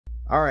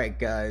Alright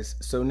guys,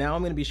 so now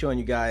I'm going to be showing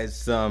you guys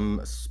some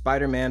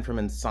Spider-Man from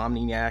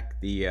Insomniac,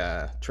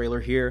 the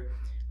trailer here.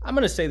 I'm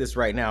going to say this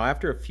right now,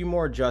 after a few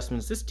more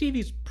adjustments, this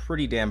TV's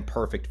pretty damn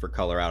perfect for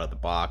color out of the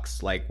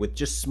box. Like, with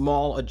just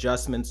small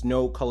adjustments,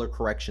 no color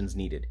corrections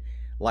needed.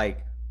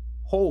 Like,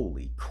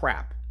 holy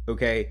crap,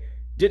 okay?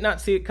 Did not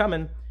see it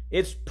coming.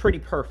 It's pretty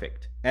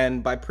perfect.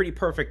 And by pretty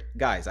perfect,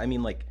 guys, I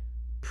mean like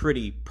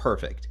pretty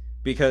perfect.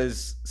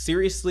 Because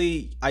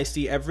seriously, I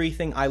see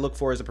everything I look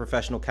for as a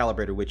professional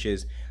calibrator, which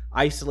is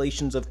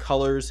isolations of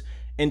colors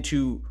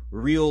into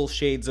real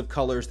shades of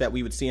colors that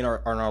we would see in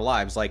our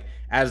lives. Like,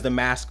 as the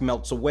mask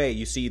melts away,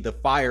 you see the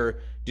fire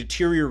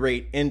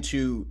deteriorate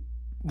into,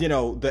 you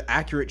know, the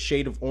accurate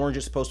shade of orange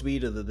it's supposed to be,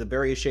 to the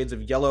various shades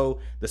of yellow,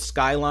 the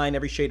skyline,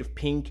 every shade of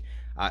pink.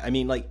 I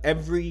mean, like,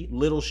 every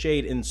little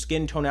shade in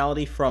skin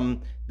tonality,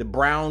 from the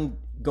brown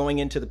going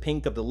into the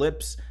pink of the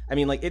lips. I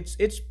mean, like,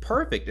 it's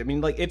perfect. I mean,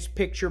 like, it's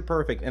picture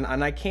perfect. And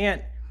I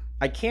can't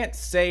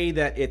say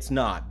that it's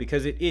not,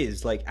 because it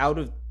is, like, out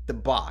of the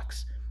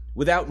box,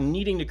 without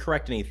needing to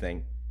correct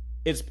anything.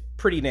 It's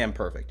pretty damn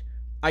perfect.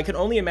 I can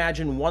only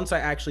imagine, once I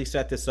actually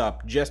set this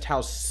up, just how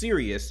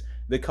serious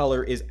the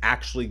color is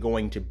actually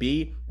going to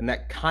be, and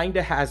that kind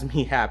of has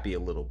me happy a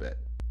little bit.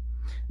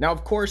 Now,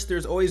 of course,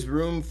 there's always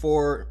room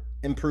for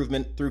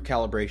improvement through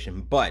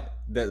calibration, but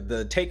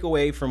the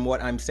takeaway from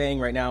what I'm saying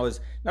right now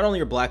is not only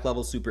are black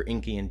levels super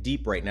inky and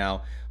deep right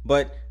now,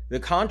 but the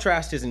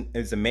contrast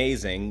is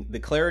amazing, the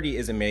clarity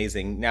is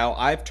amazing. Now,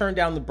 I've turned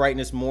down the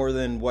brightness more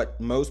than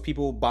what most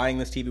people buying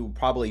this TV would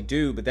probably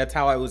do, but that's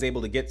how I was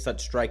able to get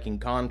such striking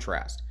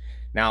contrast.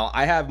 Now,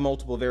 I have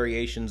multiple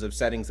variations of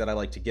settings that I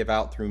like to give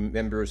out through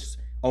members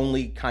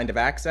only kind of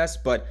access,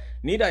 but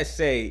need I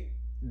say,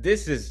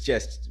 this is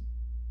just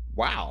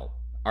wow.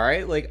 All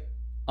right, like,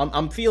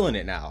 I'm feeling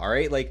it now. All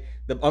right, like,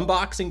 the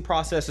unboxing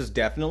process is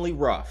definitely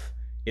rough.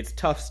 It's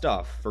tough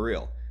stuff, for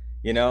real,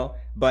 you know?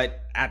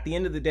 But at the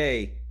end of the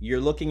day,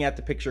 you're looking at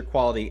the picture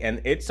quality, and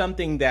it's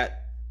something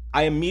that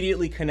I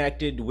immediately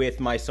connected with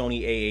my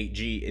Sony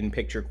A8G in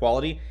picture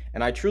quality,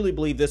 and I truly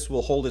believe this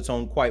will hold its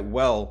own quite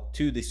well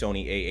to the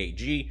Sony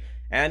A8G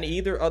and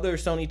either other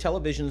Sony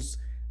televisions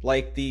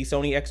like the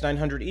Sony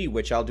X900H,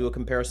 which I'll do a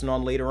comparison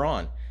on later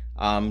on.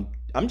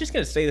 I'm just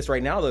going to say this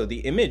right now, though.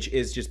 The image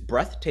is just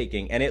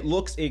breathtaking, and it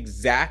looks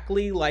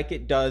exactly like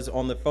it does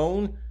on the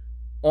phone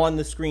on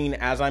the screen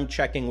as I'm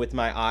checking with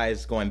my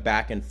eyes going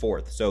back and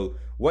forth. So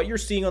what you're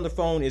seeing on the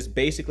phone is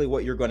basically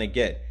what you're going to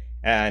get,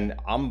 and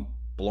I'm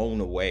blown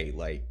away.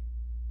 Like,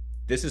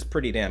 this is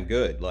pretty damn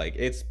good. Like,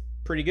 it's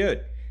pretty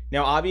good.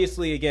 Now,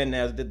 obviously, again,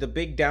 the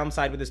big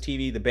downside with this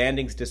TV, the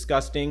banding's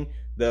disgusting.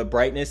 The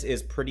brightness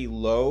is pretty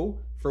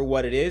low for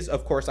what it is.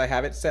 Of course, I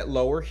have it set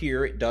lower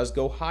here. It does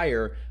go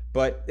higher,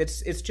 but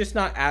it's just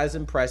not as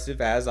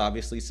impressive as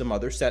obviously some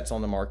other sets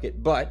on the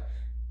market. But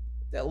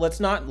let's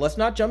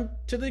not jump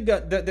to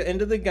the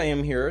end of the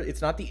game here.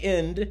 It's not the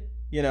end,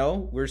 you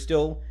know. We're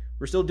still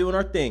doing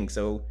our thing,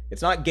 so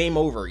it's not game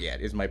over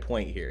yet, is my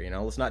point here. You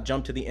know, let's not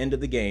jump to the end of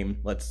the game.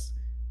 Let's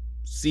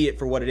see it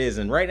for what it is,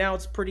 and right now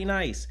it's pretty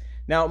nice.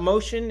 Now,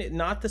 motion,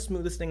 not the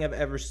smoothest thing I've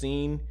ever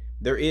seen.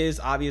 There is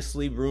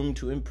obviously room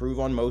to improve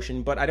on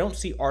motion, but I don't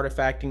see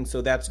artifacting,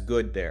 so that's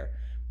good there.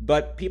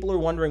 But people are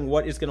wondering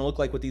what it's going to look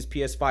like with these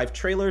PS5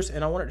 trailers,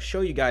 and I wanted to show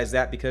you guys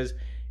that because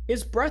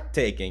it's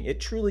breathtaking. It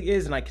truly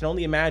is, and I can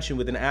only imagine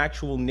with an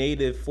actual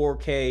native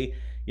 4K,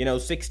 you know,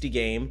 60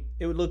 game,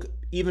 it would look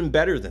even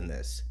better than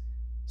this.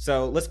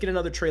 So let's get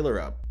another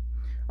trailer up.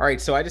 All right,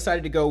 so I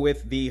decided to go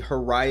with the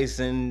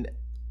Horizon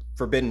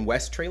Forbidden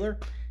West trailer,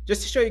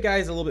 just to show you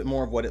guys a little bit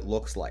more of what it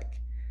looks like.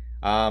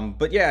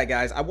 But yeah,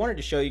 guys, I wanted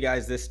to show you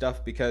guys this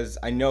stuff because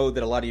I know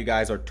that a lot of you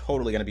guys are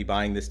totally going to be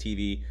buying this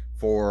TV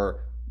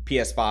for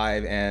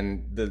PS5,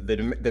 and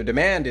the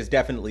demand is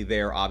definitely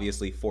there,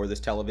 obviously, for this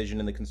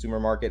television in the consumer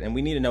market, and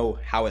we need to know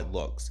how it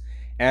looks.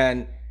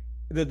 And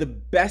the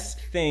best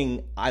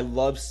thing I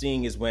love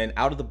seeing is when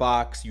out of the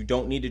box, you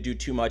don't need to do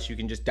too much. You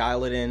can just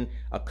dial it in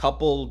a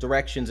couple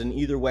directions in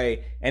either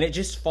way, and it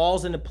just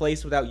falls into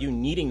place without you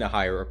needing to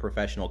hire a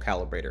professional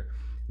calibrator.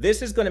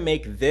 This is going to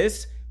make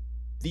this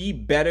the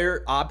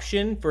better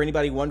option for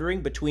anybody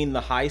wondering between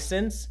the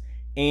Hisense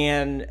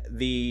and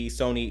the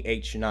Sony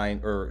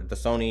H9, or the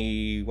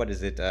Sony, what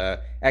is it,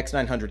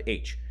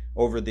 X900H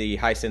over the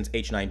Hisense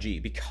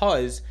H9G,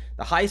 because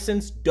the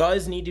Hisense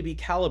does need to be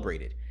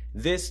calibrated.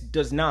 This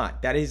does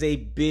not. That is a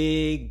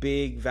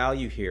big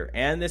value here.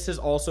 And this is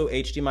also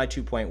HDMI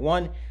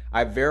 2.1.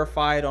 I've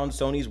verified on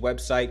Sony's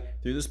website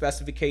through the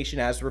specification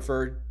as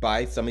referred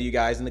by some of you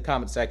guys in the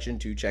comment section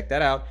to check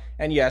that out.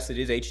 And yes, it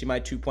is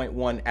HDMI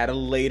 2.1 at a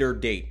later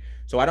date.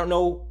 So I don't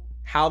know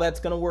how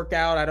that's going to work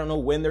out. I don't know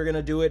when they're going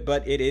to do it,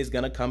 but it is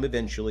going to come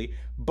eventually.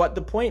 But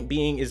the point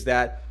being is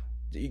that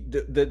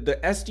the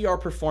SDR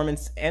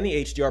performance and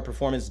the HDR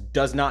performance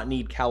does not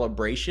need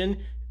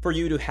calibration for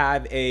you to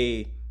have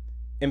an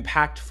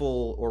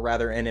impactful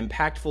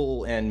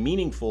and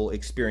meaningful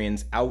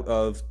experience out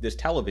of this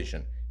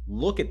television.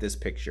 Look at this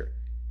picture.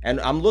 And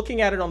I'm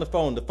looking at it on the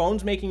phone. The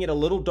phone's making it a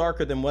little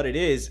darker than what it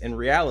is in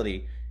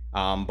reality,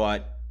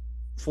 but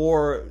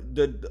for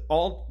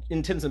all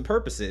intents and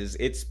purposes,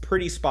 it's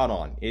pretty spot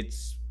on.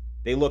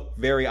 They look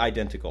very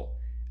identical.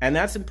 And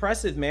that's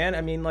impressive, man.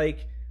 I mean,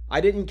 like,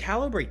 I didn't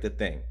calibrate the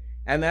thing.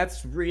 And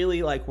that's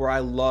really like where I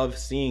love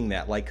seeing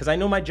that. Like, because I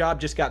know my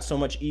job just got so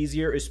much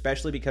easier,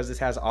 especially because this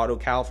has auto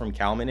cal from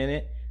Calman in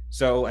it.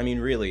 So, I mean,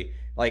 really,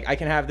 like, I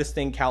can have this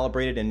thing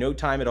calibrated in no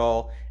time at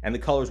all, and the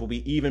colors will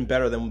be even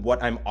better than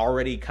what I'm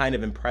already kind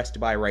of impressed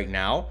by right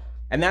now.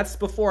 And that's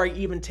before I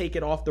even take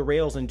it off the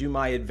rails and do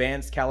my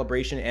advanced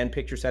calibration and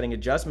picture setting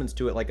adjustments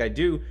to it like I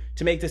do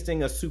to make this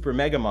thing a super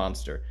mega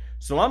monster.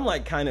 So I'm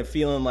like kind of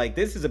feeling like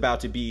this is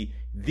about to be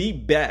the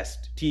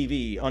best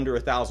TV under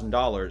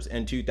 $1,000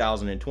 in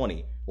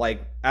 2020.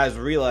 Like, as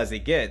real as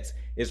it gets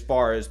as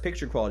far as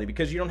picture quality,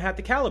 because you don't have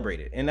to calibrate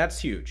it, and that's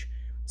huge.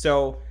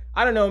 So,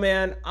 I don't know,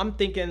 man. I'm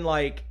thinking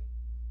like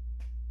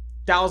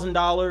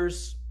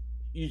 $1,000,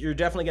 you're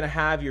definitely going to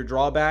have your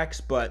drawbacks,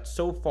 but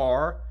so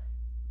far,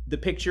 the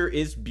picture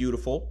is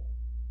beautiful.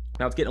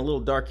 Now it's getting a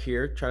little dark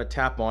here. Try to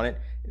tap on it.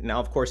 Now,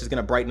 of course, it's going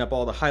to brighten up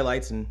all the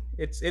highlights, and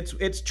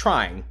it's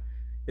trying.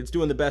 It's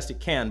doing the best it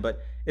can,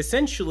 but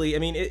essentially, I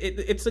mean,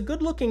 it's a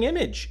good-looking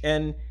image,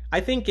 and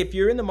I think if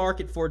you're in the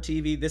market for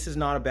TV, this is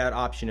not a bad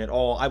option at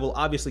all. I will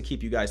obviously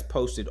keep you guys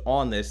posted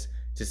on this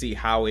to see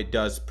how it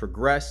does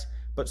progress,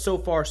 but so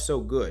far, so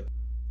good.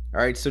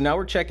 All right, so now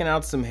we're checking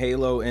out some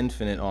Halo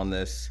Infinite on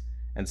this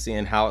and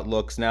seeing how it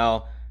looks.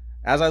 Now,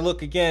 as I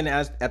look again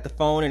at the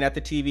phone and at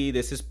the TV,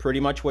 this is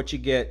pretty much what you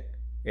get.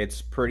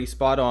 It's pretty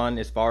spot on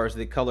as far as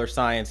the color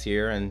science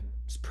here, and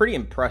it's pretty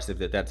impressive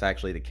that that's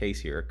actually the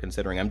case here,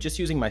 considering I'm just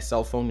using my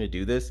cell phone to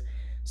do this.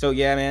 So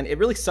yeah, man, it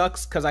really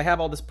sucks because I have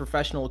all this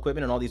professional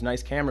equipment and all these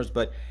nice cameras,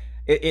 but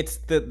it's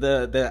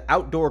the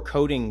outdoor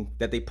coating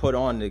that they put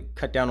on to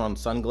cut down on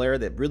sun glare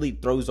that really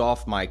throws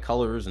off my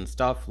colors and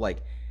stuff.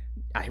 Like,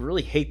 I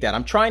really hate that.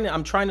 I'm trying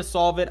to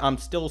solve it. I'm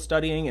still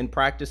studying and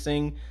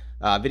practicing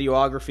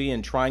videography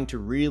and trying to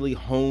really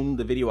hone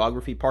the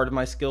videography part of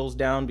my skills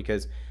down,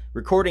 because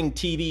recording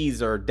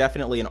TVs are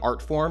definitely an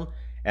art form,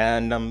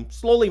 and I'm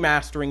slowly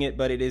mastering it,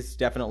 but it is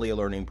definitely a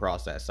learning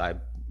process. I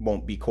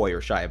won't be coy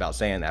or shy about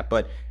saying that.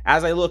 But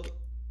as I look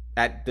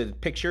at the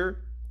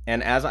picture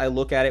and as I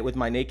look at it with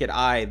my naked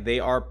eye, they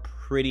are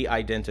pretty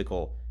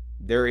identical.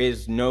 There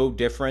is no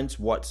difference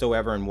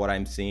whatsoever in what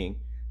I'm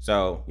seeing.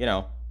 So, you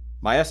know,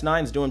 my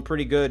S9 is doing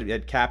pretty good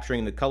at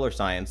capturing the color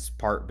science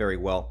part very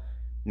well.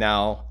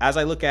 Now, as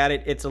I look at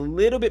it, it's a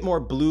little bit more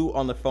blue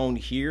on the phone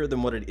here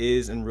than what it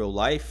is in real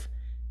life,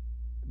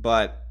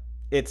 but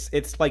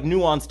it's like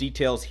nuanced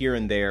details here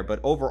and there, but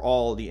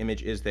overall the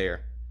image is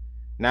there.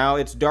 Now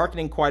it's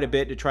darkening quite a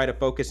bit to try to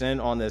focus in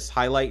on this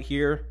highlight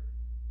here,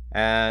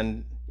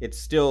 and it's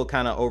still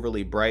kind of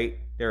overly bright.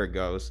 There it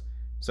goes.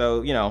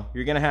 So, you know,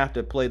 you're gonna have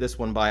to play this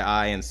one by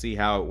eye and see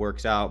how it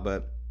works out,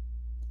 but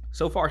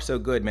so far so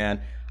good,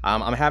 man.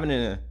 I'm having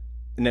an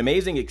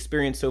amazing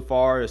experience so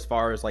far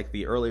as like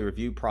the early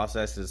review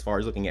process, as far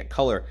as looking at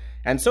color.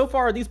 And so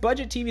far, these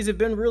budget TVs have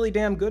been really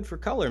damn good for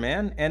color,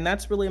 man. And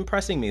that's really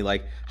impressing me.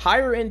 Like,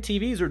 higher end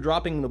TVs are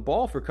dropping the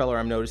ball for color,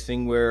 I'm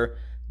noticing, where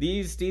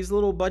these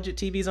little budget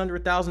TVs under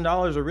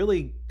 $1,000 are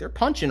really, they're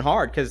punching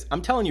hard. Because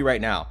I'm telling you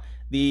right now,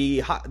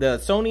 the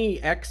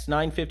Sony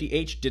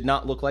X900H did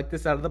not look like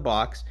this out of the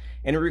box,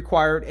 and it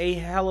required a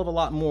hell of a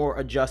lot more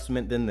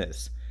adjustment than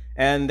this.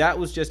 And that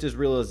was just as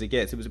real as it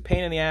gets. It was a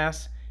pain in the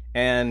ass,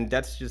 and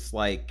that's just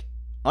like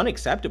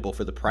unacceptable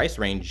for the price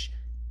range,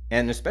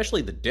 and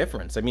especially the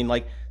difference. I mean,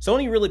 like,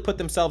 Sony really put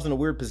themselves in a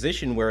weird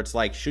position where it's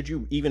like, should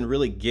you even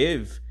really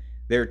give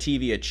their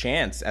TV a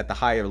chance at the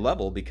higher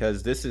level?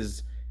 Because this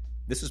is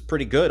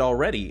pretty good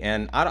already,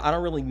 and I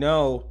don't really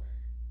know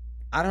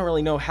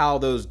how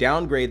those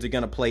downgrades are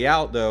going to play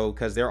out, though,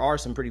 because there are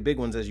some pretty big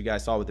ones, as you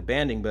guys saw with the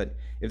banding. But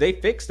if they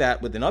fix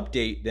that with an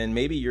update, then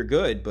maybe you're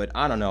good. But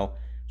I don't know.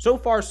 So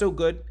far, so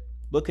good.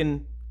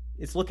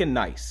 It's looking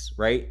nice,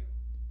 right?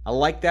 I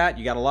like that.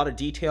 You got a lot of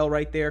detail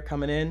right there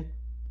coming in.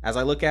 As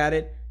I look at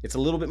it, it's a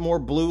little bit more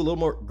blue, a little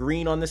more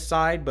green on this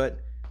side,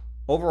 but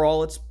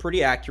overall, it's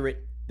pretty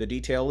accurate. The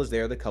detail is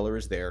there, the color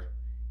is there.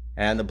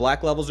 And the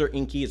black levels are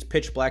inky. It's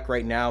pitch black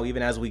right now,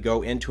 even as we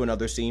go into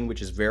another scene,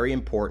 which is very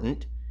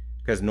important,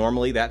 because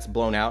normally that's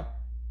blown out.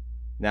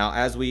 Now,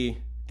 as we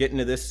get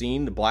into this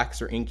scene, the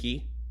blacks are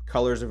inky,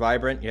 colors are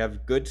vibrant, you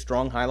have good,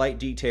 strong highlight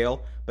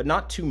detail, but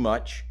not too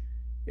much.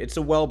 It's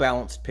a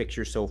well-balanced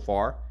picture so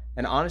far.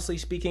 And honestly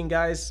speaking,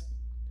 guys,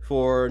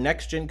 for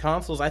next-gen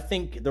consoles, I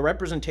think the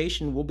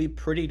representation will be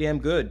pretty damn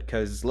good,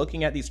 because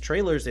looking at these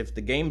trailers, if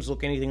the games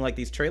look anything like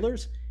these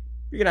trailers,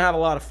 you're going to have a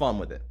lot of fun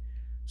with it.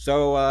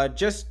 So,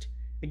 just,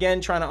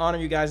 again, trying to honor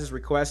you guys'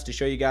 request to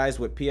show you guys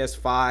what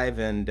PS5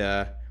 and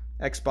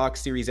Xbox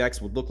Series X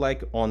would look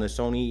like on the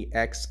Sony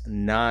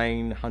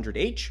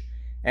X900H.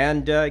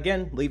 And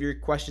again, leave your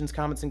questions,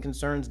 comments, and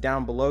concerns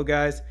down below,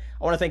 guys.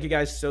 I want to thank you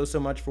guys so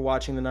much for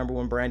watching the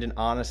 #1 brand in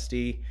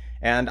honesty.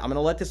 And I'm going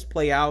to let this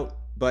play out,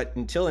 but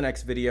until the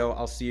next video,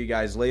 I'll see you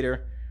guys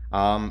later.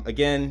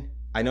 Again,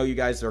 I know you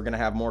guys are going to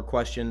have more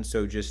questions,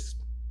 so just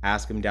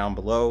ask them down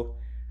below.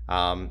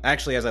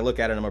 Actually, as I look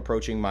at it, I'm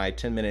approaching my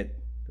 10-minute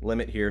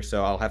limit here,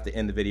 so I'll have to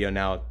end the video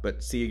now,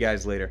 but see you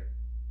guys later.